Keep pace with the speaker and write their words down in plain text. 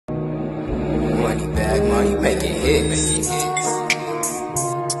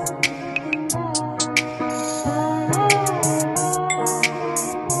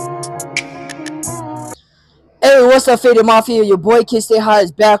What's up, Faded Mafia? Your boy KIDDStayHigh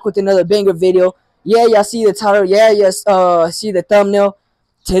is back with another banger video. Yeah, y'all see the title. Yeah, yes, see the thumbnail.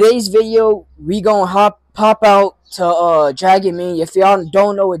 Today's video, we gonna pop out to Draggin. If y'all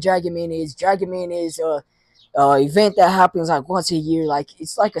don't know what Draggin is, Draggin is event that happens like once a year. Like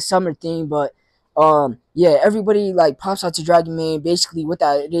it's like a summer thing, but yeah, everybody like pops out to Draggin. Basically, what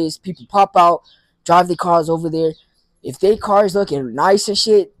that is, people pop out, drive their cars over there. If their cars looking nice and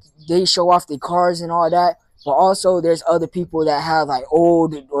shit, they show off their cars and all that. But also, there's other people that have like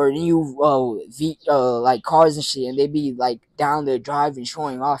old or new like cars and shit, and they be like down there driving,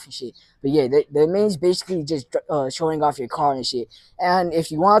 showing off and shit. But yeah, the main's basically just showing off your car and shit. And if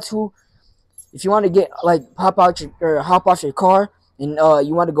you want to get like hop off your car and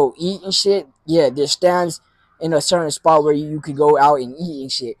you want to go eat and shit, yeah, there's stands in a certain spot where you could go out and eat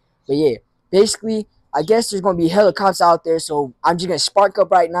and shit. But yeah, basically, I guess there's gonna be helicopters out there, so I'm just gonna spark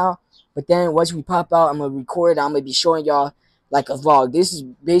up right now. But then once we pop out, I'm gonna record. I'm gonna be showing y'all like a vlog. This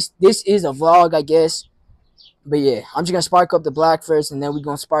is a vlog, I guess. But yeah, I'm just gonna spark up the black first, and then we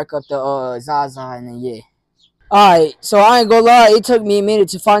gonna spark up the Zaza, and then yeah. Alright, so I ain't gonna lie, it took me a minute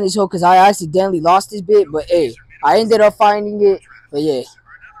to find this hole because I accidentally lost this bit, but hey, I ended up finding it. But yeah,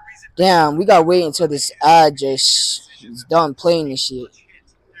 damn, we gotta wait until this ad just is done playing this shit.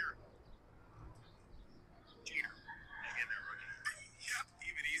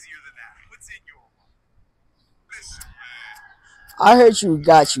 I heard you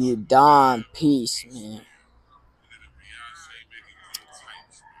got you a dime piece, man.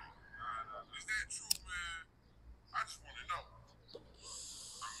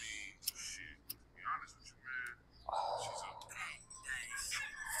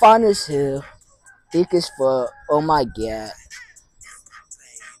 Fine as hell, thick as fuck. Oh my god,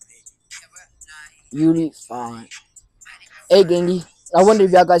 beauty fine. Hey, gangy, I wonder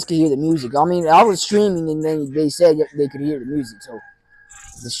if y'all guys could hear the music. I mean, I was streaming and then they said they could hear the music, so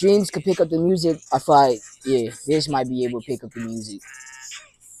the streams could pick up the music. I feel like, yeah, this might be able to pick up the music.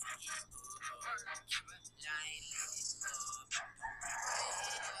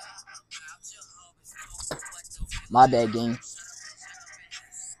 My bad, gang.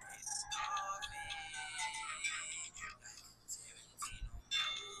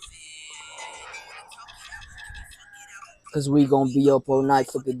 Cause we gonna be up all night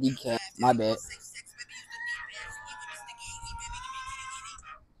for the decaf. My bad.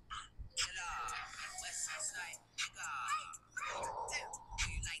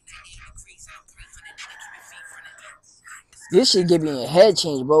 This should give me a head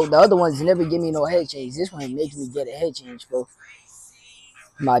change, bro. The other ones never give me no head change. This one makes me get a head change, bro.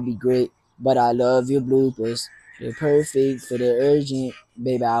 Might be great, but I love your bloopers. You're perfect for the urgent.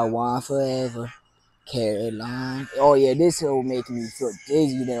 Baby, I want forever. Caroline. Oh yeah, this will make me feel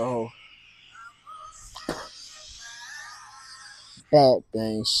dizzy though. Bad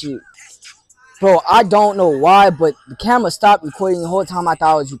thing, shit. Bro, I don't know why, but the camera stopped recording the whole time. I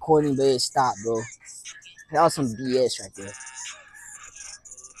thought I was recording, but it stopped, bro. That was some BS right there.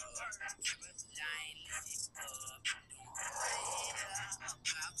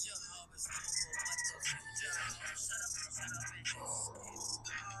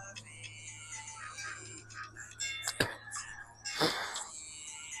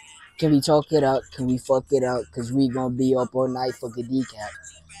 Can we talk it out? Can we fuck it out? Cause we gonna be up all night for the decaf.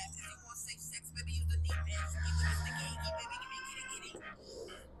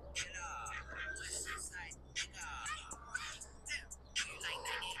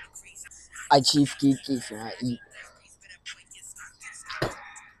 I chief geek and I eat.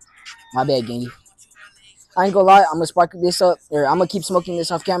 My bad, gangy. I ain't gonna lie, I'm gonna spark this up, or I'm gonna keep smoking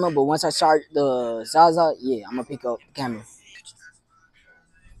this off camera, but once I start the Zaza, yeah, I'm gonna pick up the camera.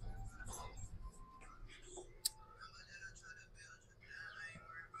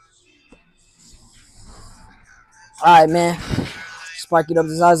 Alright, man. Spark it up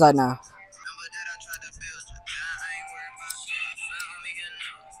to Zaza now.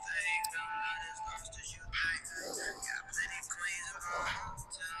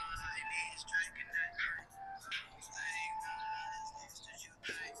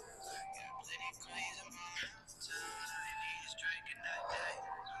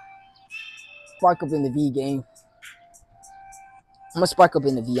 Spark up in the V game. I'm gonna spark up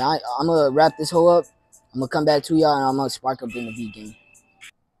in the V. I'm gonna wrap this whole up. I'm gonna come back to y'all and I'm gonna spark up in the V game.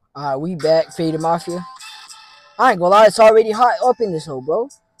 Alright, we back, Faded Mafia. I ain't gonna lie, it's already hot up in this hole, bro.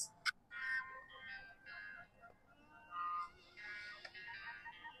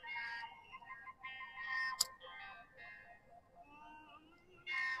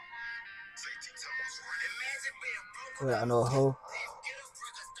 Well, I know a hoe.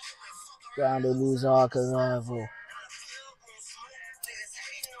 Round to lose all cause rival.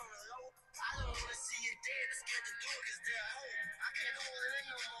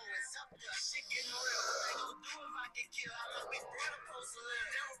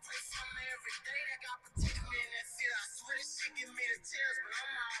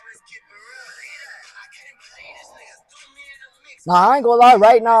 Nah, I ain't gonna lie.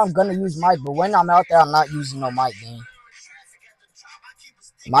 Right now, I'm gonna use mic, but when I'm out there, I'm not using no mic, gang.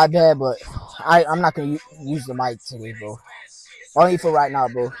 My bad, but I'm not gonna use the mic today, bro. Only for right now,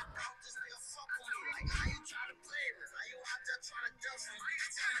 bro.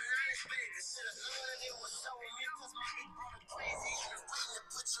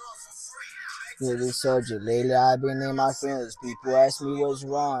 Yeah, this subject. Lately, I've been in my feelings. People ask me what's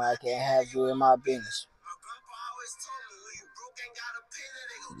wrong. I can't have you in my business.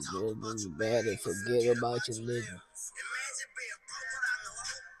 You better forget about your living.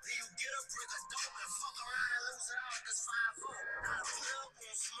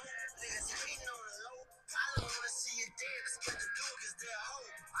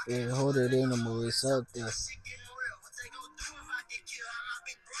 Yeah, hold it in the movie. It's up there.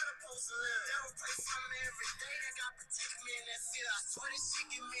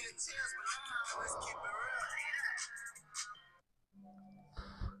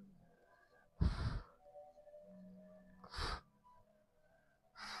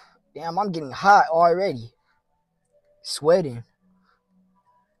 Damn, I'm getting hot already. Sweating.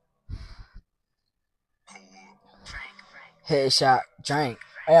 Headshot, drink.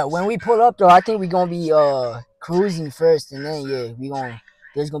 Yeah, when we pull up though, I think we gonna be cruising first, and then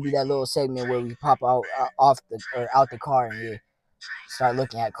there's gonna be that little segment where we pop out out the car and start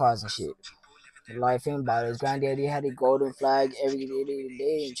looking at cars and shit. The life ain't about his granddaddy had a golden flag every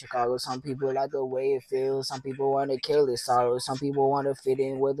day in Chicago. Some people like the way it feels. Some people want to kill his sorrow. Some people want to fit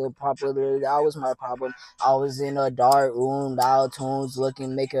in with the popular. That was my problem. I was in a dark room, dial tunes,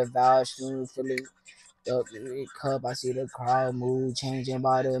 looking, make a vow, soon feeling the cup. I see the crowd mood changing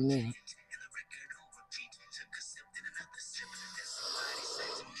by the minute.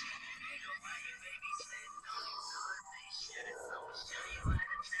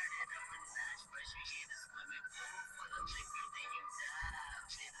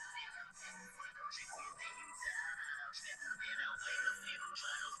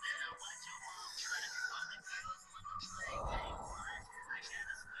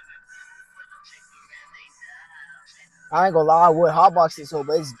 I ain't gonna lie, I would hotbox this whole,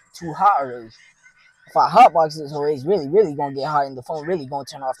 but it's too hot already. If I hotbox this whole, it's really gonna get hot, and the phone really gonna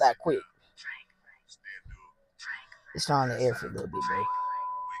turn off that quick. It's trying to air for a little bit, bro.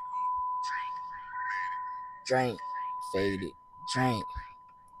 Drink, faded, drink.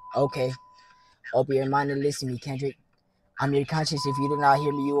 Okay. Open your mind and listen to me, Kendrick. I'm your conscience. If you do not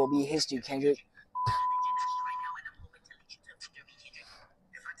hear me, you will be history, Kendrick.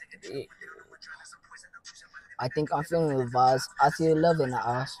 I think I'm feeling the vibes. I feel love in the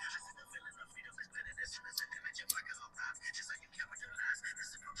eyes.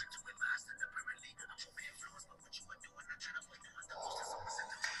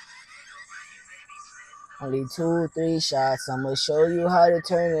 Only 2, 3 shots. I'ma show you how to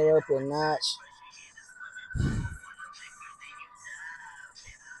turn it up a notch.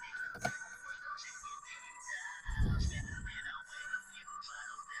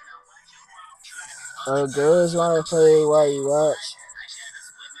 Girls wanna play while you watch.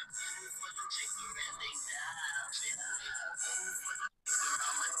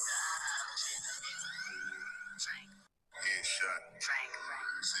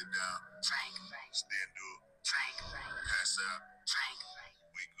 Sit down, stand up, pass out,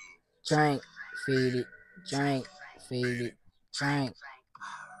 wake up. Drink, feed it, drink, feed it, drink.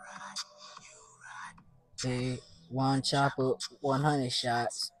 Big one chopper, 100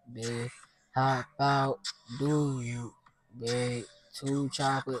 shots. Big how about do you? Big 2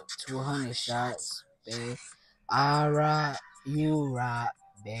 chopper, 200 shots. Big I rock, you rock,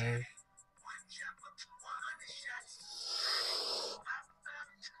 big.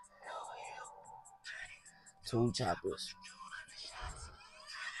 Two choppers.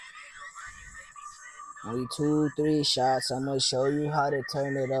 Only 2, 3 shots. I'm gonna show you how to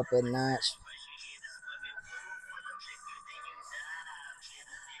turn it up a notch.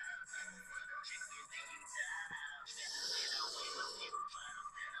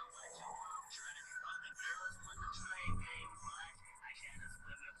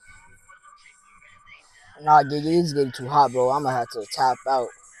 Nah, Giggy, it's getting too hot, bro. I'm gonna have to tap out.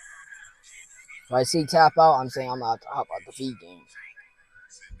 When I see tap out, I'm saying I'm gonna have to hop out the feed game.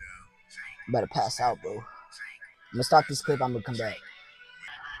 Better pass out, bro. I'm gonna stop this clip. I'm gonna come back.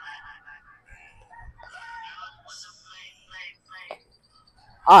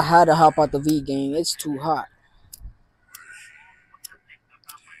 I had to hop out the V game. It's too hot.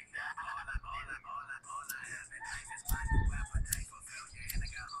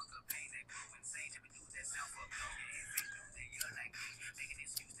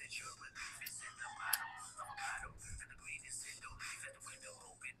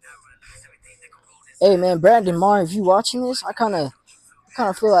 Hey man, Brandon Marr, if you watching this, I kind of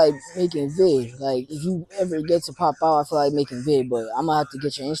feel like making vid. Like if you ever get to pop out, I feel like making vid, but I'm gonna have to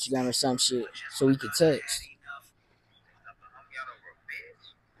get your Instagram or some shit so we can text.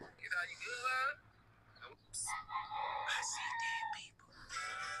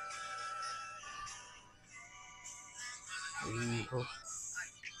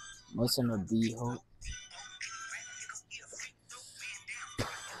 What's in a beehole?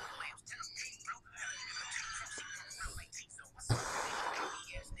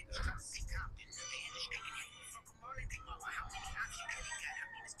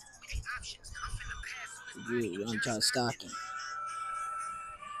 I'm trying to stalk him.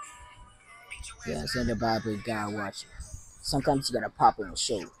 Yeah, it's in the Bible. God watching. Sometimes you gotta pop in the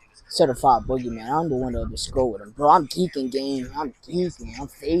show. Certified boogeyman. I'm the one to scroll with him, bro. I'm geeking, game. I'm geeking. I'm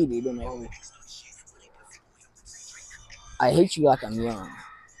faded in the hole. I hate you like I'm young.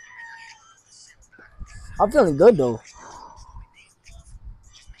 I'm feeling good though.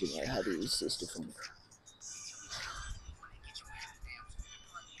 Yeah, how do you sister from?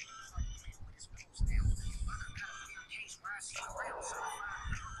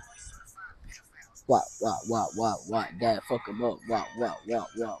 What? Dad, fuck him up. What?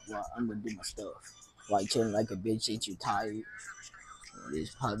 I'm gonna do my stuff. Like chilling like a bitch, ain't you tired?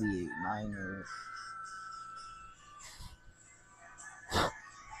 There's probably a minor.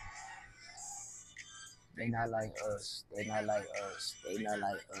 They not like us. They not like us. They not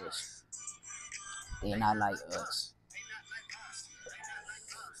like us. They not like us.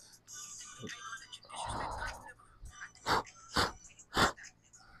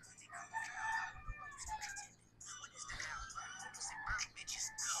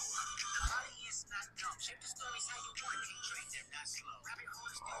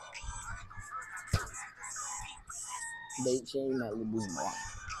 They change my little more.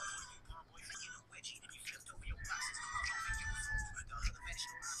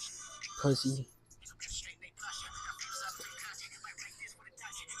 Pussy.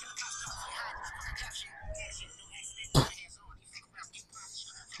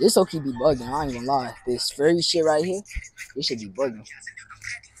 This okay be bugging. I ain't gonna lie. This furry shit right here, this should be bugging.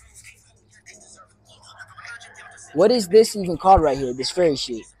 What is this even called right here? This furry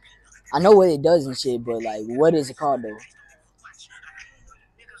shit. I know what it does and shit, but like, what is it called though?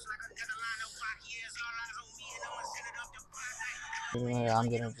 I'm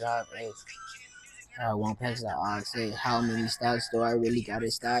gonna drop a. I won't pass that. I say, how many stacks do I really got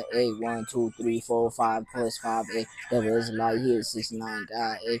to stack? A 1, 2, 3, 4, 5 plus 5. A there is a lot here. 69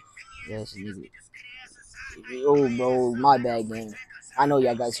 got a. Yes, nigga. Oh, bro, my bad game. I know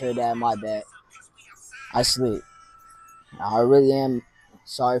y'all guys heard that. My bad. I slipped. I really am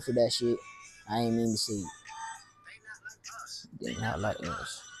sorry for that shit. I ain't mean to say it. They not like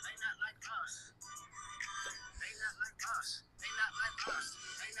us.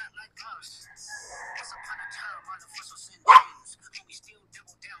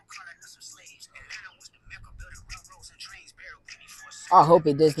 I hope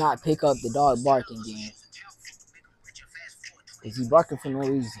it does not pick up the dog barking game. Cause he barking for no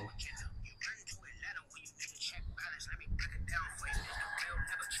reason.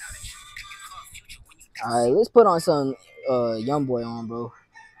 Alright, let's put on some Young Boy on, bro.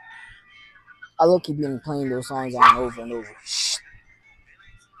 I look keep been playing those songs on over and over.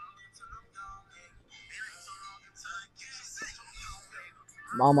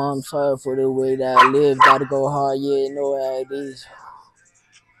 Mama, I'm sorry for the way that I live. Gotta go hard, yeah, know how it is.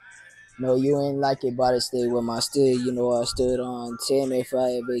 No, you ain't like it, but I stay with my still. You know I stood on 10 if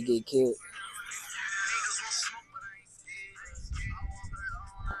I ever get killed.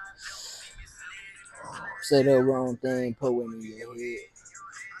 Say the wrong thing, put one in your head.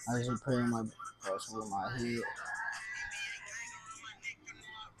 I just pray my cross with my head.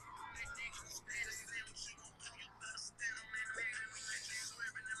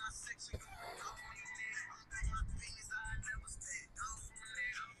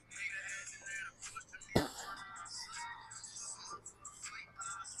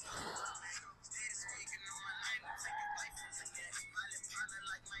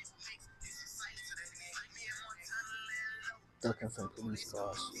 Ducking from police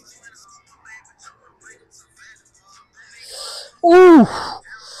cars. Ooh!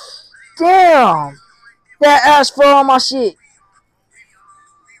 Damn! That ass fell on my shit.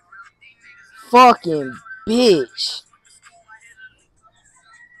 Fucking bitch.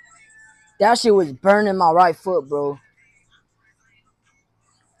 That shit was burning my right foot, bro.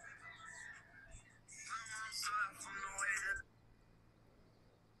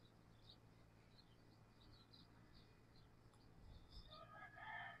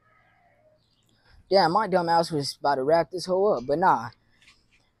 Damn, my dumb ass was about to wrap this whole up, but nah.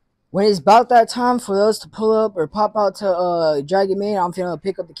 When it's about that time for us to pull up or pop out to Draggin Man, I'm finna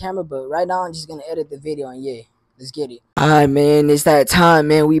pick up the camera, but right now I'm just gonna edit the video and yeah, let's get it. Alright man, it's that time,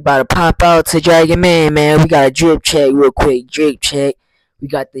 man. We about to pop out to Draggin Man, man. We got a drip check real quick, drip check. We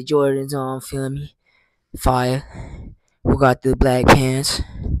got the Jordans on, feel me? Fire. We got the black pants.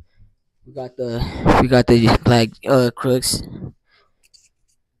 We got the black crooks.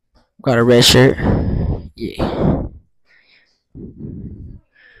 Got a red shirt. Yeah.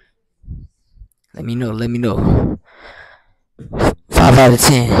 Let me know. 5 out of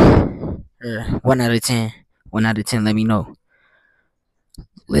 10. 1 out of 10. 1 out of 10, let me know.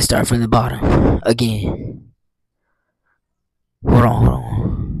 Let's start from the bottom. Again. Hold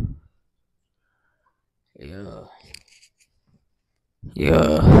on.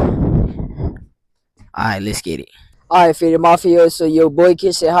 Yeah. Alright, let's get it. Alright, Faded Mafia, so your boy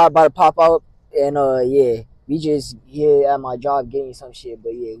KIDDStayHigh about to pop out. And yeah. We just here at my job getting some shit, but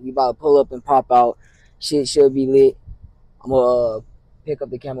yeah, we about to pull up and pop out. Shit should be lit. I'm gonna pick up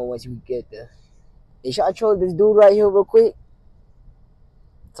the camera once we get there. Hey, should I troll this dude right here real quick?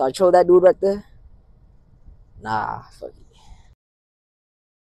 So I troll that dude right there? Nah, fuck it.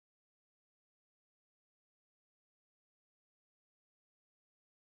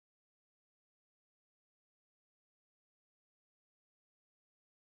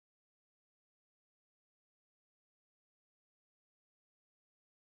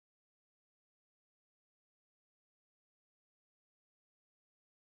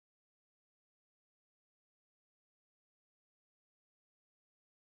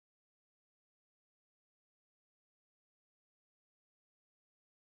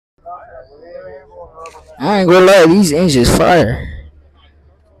 I ain't gonna lie, these engines fire.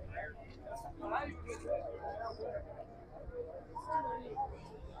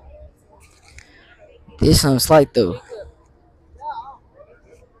 This something slight though.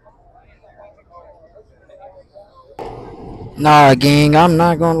 Nah, gang, I'm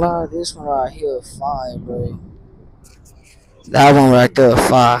not gonna lie. This one right here, fire, bro. That one right there,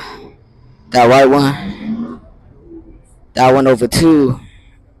 fire. That white one. That one over 2.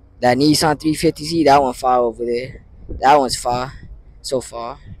 That Nissan 350Z, that one fire over there. That one's fire. So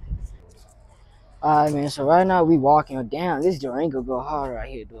far. Alright, man. So right now we walking. Damn, this Durango go hard right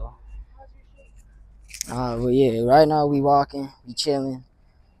here, though. Well, yeah. Right now we walking. We chilling.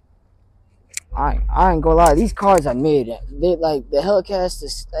 I ain't gonna lie. These cars are mid. They like the Hellcats, the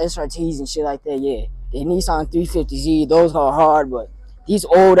SRTs and shit like that. Yeah, the Nissan 350Z. Those are hard, but these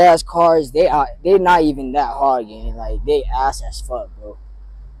old ass cars, they're not even that hard, gang. Like they ass as fuck, bro.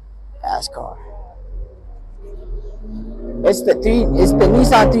 Ass car. It's the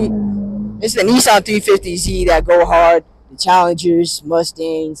Nissan 350Z that go hard. The Challengers,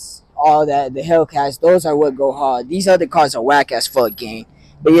 Mustangs, all that, the Hellcats, those are what go hard. These other cars are whack as fuck, gang.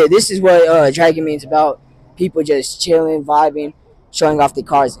 But yeah, this is what Draggin Man's about. People just chilling, vibing, showing off the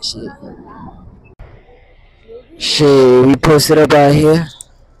cars and shit. Shit, we posted up out here.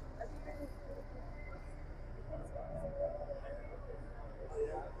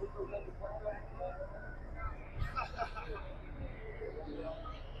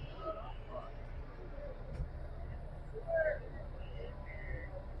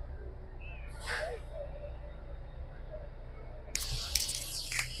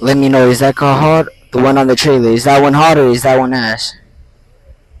 Let me know, is that car hard? The one on the trailer, is that one hard or is that one ass?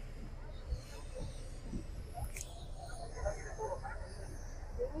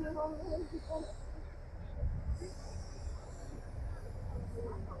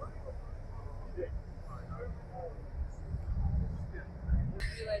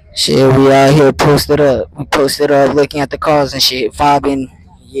 Shit, we out here posted up. We posted up looking at the cars and shit, vibing,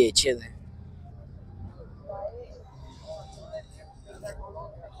 yeah, chilling.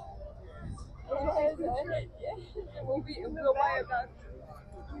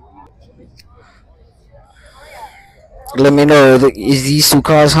 Let me know, is these 2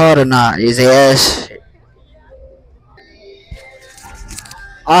 cars hard or not? Is they ass?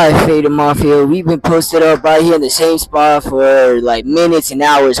 Alright, Faded Mafia, we've been posted up right here in the same spot for like minutes and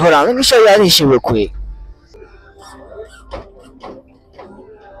hours. Hold on, let me show you this shit real quick.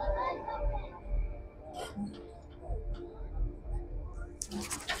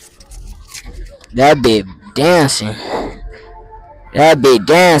 That bitch dancing. That bitch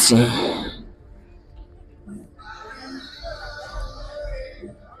dancing.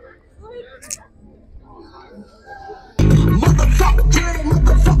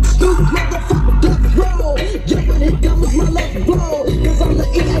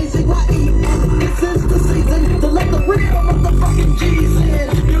 This is the season to let the real motherfucking G's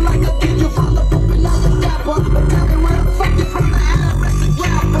in. You're like a kid, you follow up and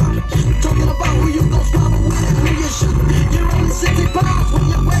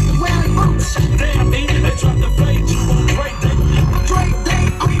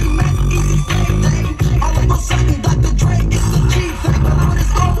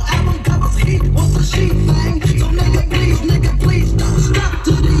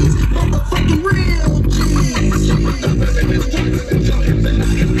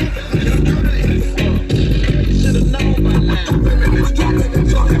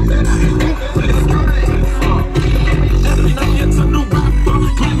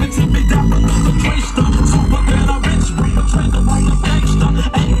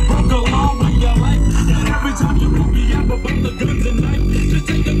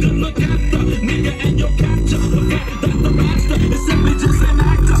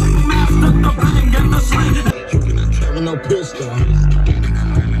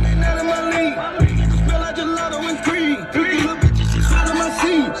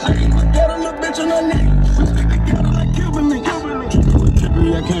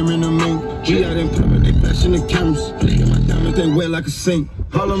Like a sink.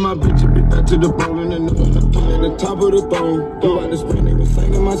 All of my bitches be back to the bone and the top of the bone. Go out the spring, they was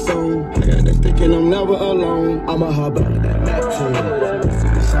singing my song. I got that stick and I'm never alone. I'ma hop out of that Mac team.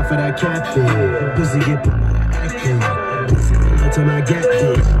 It's off of that captain. Pussy get put out of acting. Pussy until I get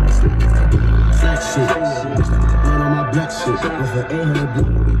this. Flat shit. Blood on my black shit. With an 800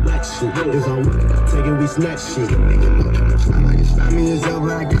 blood black shit. If I want take it, we snatch shit. Like it's not me, it's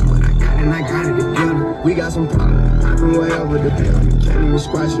over. I got what I got and I got it together. We got some problems. Way over the bill, can't even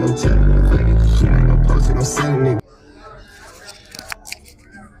squash it, I'm telling you. If I get the shit, I ain't gon' post it, I'm selling it.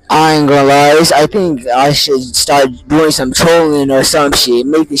 I ain't gonna lie, I think I should start doing some trolling or some shit,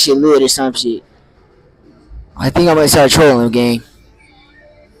 make this shit lit or some shit. I think I'm gonna start trolling, gang.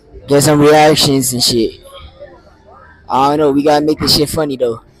 Get some reactions and shit. I don't know, we gotta make this shit funny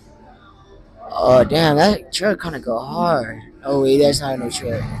though. Oh damn, that truck kinda go hard. Oh wait, that's not no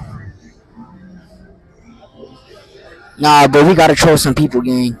truck. Nah, but we gotta troll some people,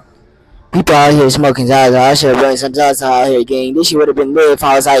 gang. People out here smoking Zaza. I should have run some Zaza out here, gang. This shit would have been lit if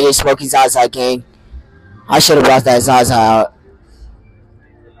I was out here smoking Zaza, gang. I should have brought that Zaza out.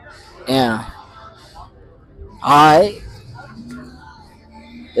 Yeah. Alright.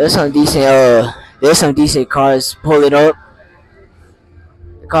 There's some decent cars pulling up.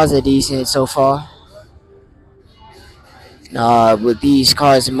 The cars are decent so far. Nah, but these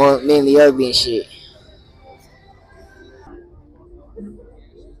cars are mainly ugly and shit.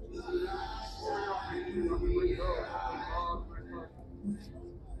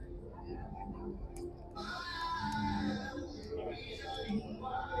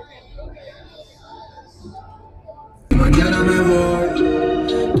 Mañana me voy,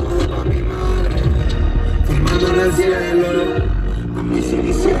 todo pa' mi madre, firmando en el cielo, con mis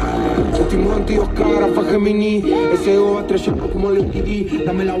iniciales. Último anti-Oscar, fa Gemini, ese ego va estrellando como el KIDD.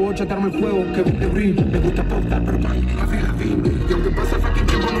 Dame la bocha, darme el fuego, que viste brin. Me gusta pautar, pero para mí la fila fin. Y aunque pase fucking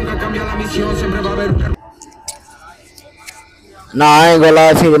tiempo, nunca cambia la misión, siempre va a haber. Nah, I ain't gonna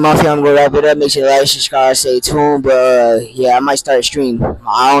lie, Figure Mafia, I'm gonna wrap it up. Make sure to like, subscribe, stay tuned. But yeah, I might start a stream.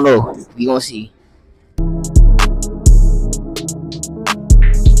 I don't know. We gonna see.